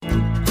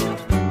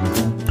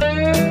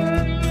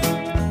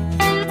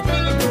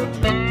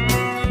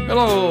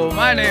Hello,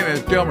 my name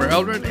is Delmer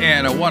Eldred,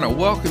 and I want to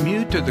welcome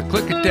you to the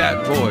Click at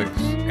That Voice.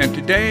 And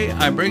today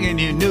I'm bringing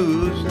you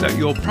news that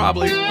you'll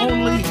probably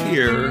only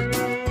hear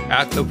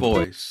at The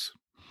Voice.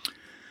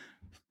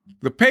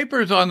 The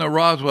papers on the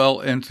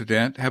Roswell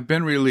Incident have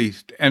been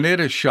released, and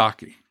it is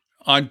shocking.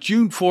 On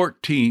June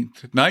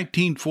 14th,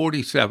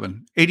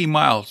 1947, 80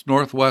 miles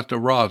northwest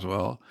of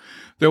Roswell,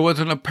 there was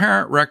an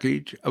apparent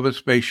wreckage of a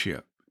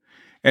spaceship,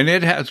 and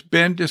it has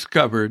been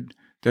discovered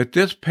that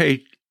this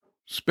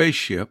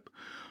spaceship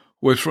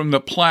was from the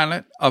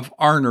planet of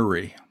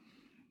Arnery.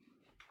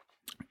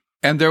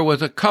 And there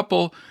was a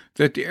couple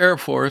that the Air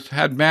Force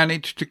had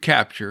managed to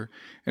capture,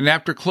 and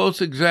after close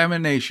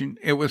examination,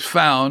 it was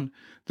found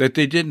that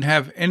they didn't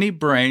have any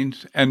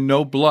brains and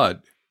no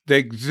blood.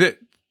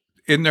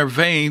 In their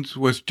veins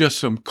was just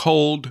some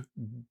cold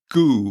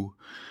goo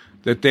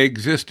that they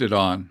existed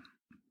on.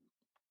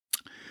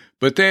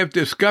 But they have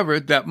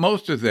discovered that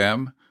most of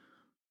them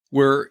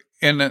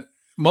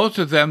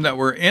that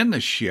were in the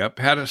ship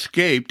had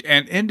escaped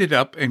and ended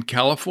up in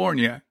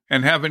California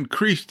and have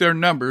increased their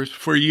numbers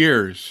for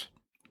years.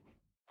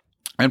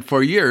 And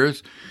for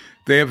years,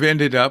 they have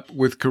ended up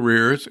with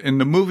careers in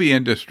the movie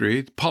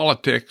industry,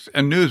 politics,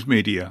 and news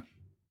media.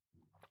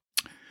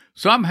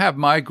 Some have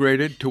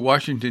migrated to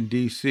Washington,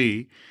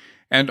 D.C.,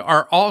 and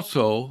are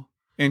also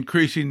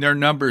increasing their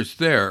numbers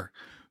there.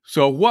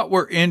 So what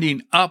we're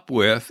ending up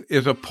with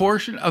is a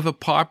portion of the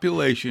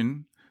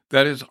population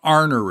that is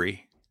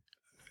ornery,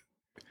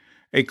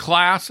 a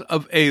class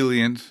of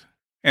aliens,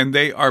 and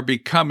they are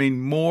becoming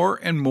more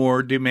and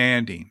more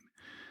demanding.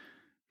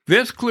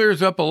 This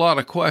clears up a lot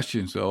of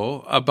questions,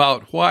 though,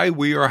 about why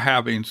we are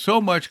having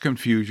so much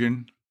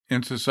confusion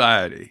in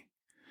society.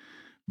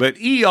 But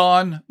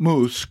Elon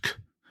Musk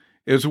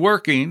is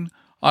working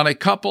on a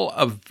couple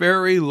of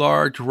very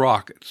large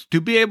rockets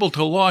to be able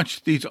to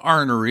launch these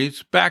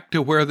orneries back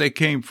to where they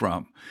came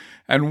from.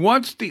 And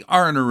once the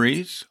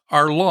orneries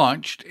are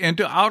launched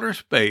into outer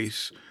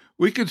space,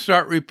 we can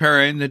start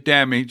repairing the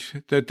damage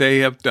that they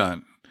have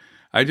done.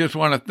 I just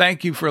want to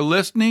thank you for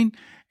listening,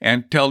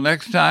 and till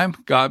next time,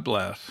 God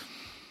bless.